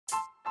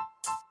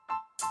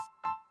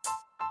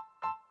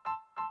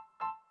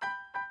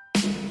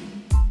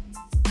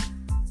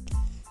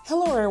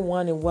Hello,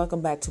 everyone, and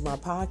welcome back to my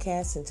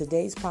podcast. In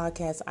today's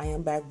podcast, I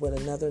am back with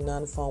another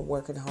non-phone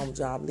work at home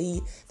job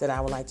lead that I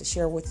would like to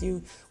share with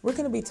you. We're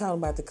going to be talking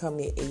about the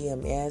company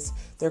AMS.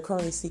 They're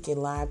currently seeking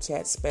live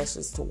chat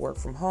specialists to work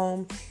from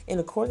home. And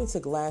according to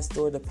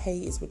Glassdoor, the pay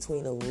is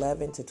between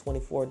 $11 to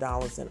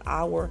 $24 an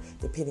hour,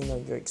 depending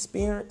on your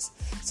experience.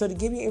 So to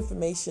give you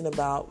information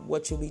about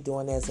what you'll be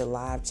doing as a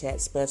live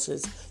chat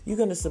specialist, you're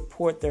going to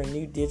support their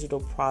new digital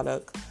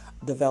product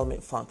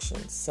development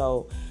functions.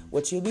 So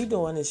what you'll be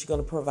doing is you're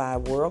going to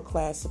provide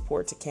world-class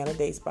support to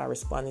candidates by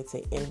responding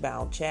to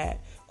inbound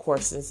chat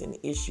questions and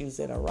issues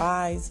that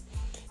arise.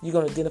 You're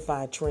going to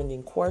identify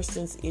trending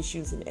questions,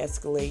 issues, and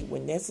escalate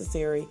when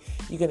necessary.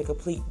 You're going to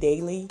complete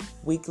daily,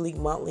 weekly,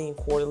 monthly, and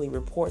quarterly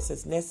reports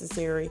as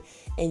necessary.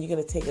 And you're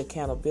going to take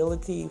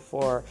accountability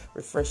for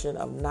refreshing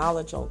of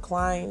knowledge on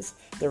clients,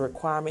 the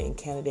requirement and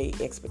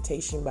candidate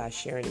expectation by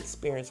sharing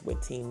experience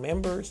with team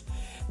members.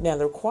 Now,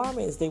 the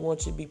requirement is they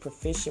want you to be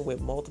proficient with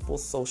multiple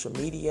social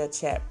media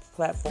chat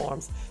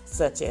platforms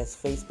such as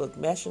Facebook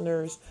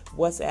Messengers,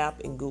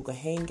 WhatsApp, and Google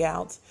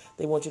Hangouts.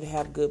 They want you to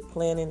have good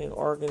planning and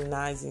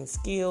organizing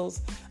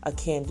skills, a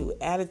can-do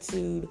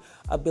attitude,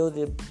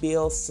 ability to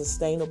build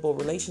sustainable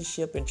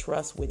relationship and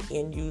trust with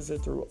end user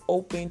through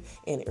open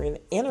and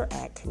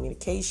interact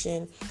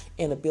communication,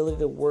 and ability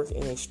to work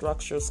in a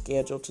structured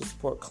schedule to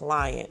support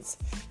clients.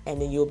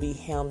 And then you'll be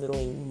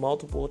handling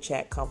multiple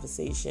chat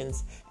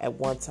conversations at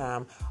one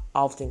time,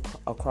 often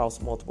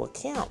across multiple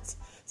accounts.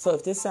 So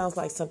if this sounds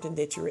like something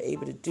that you're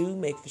able to do,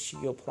 make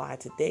sure you apply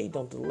today.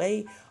 Don't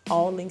delay.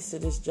 All links to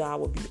this job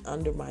will be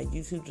under my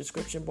YouTube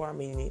description bar,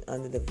 meaning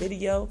under the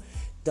video.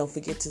 Don't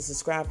forget to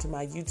subscribe to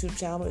my YouTube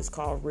channel. It's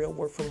called Real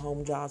Work From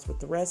Home Jobs with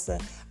Theresa.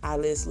 I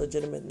list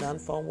legitimate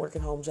non-phone work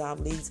at home job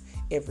leads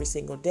every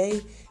single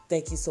day.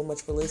 Thank you so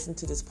much for listening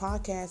to this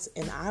podcast,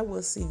 and I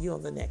will see you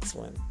on the next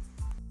one.